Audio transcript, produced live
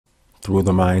through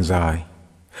the mind's eye.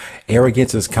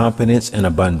 Arrogance is confidence in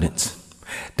abundance.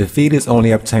 Defeat is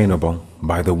only obtainable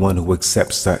by the one who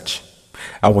accepts such.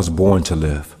 I was born to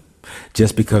live.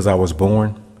 Just because I was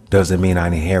born doesn't mean I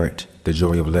inherit the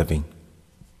joy of living.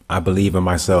 I believe in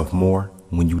myself more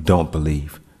when you don't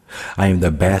believe. I am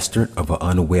the bastard of an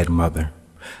unwed mother,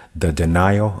 the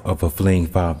denial of a fleeing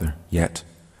father, yet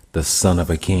the son of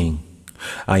a king.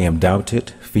 I am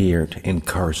doubted, feared, and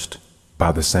cursed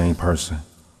by the same person.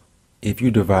 If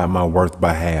you divide my worth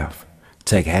by half,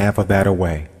 take half of that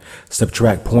away,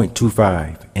 subtract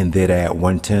 0.25, and then add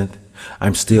 1/10,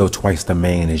 I'm still twice the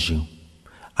man as you.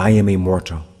 I am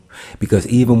immortal, because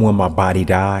even when my body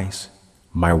dies,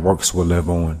 my works will live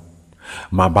on.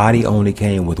 My body only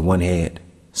came with one head,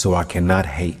 so I cannot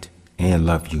hate and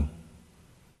love you.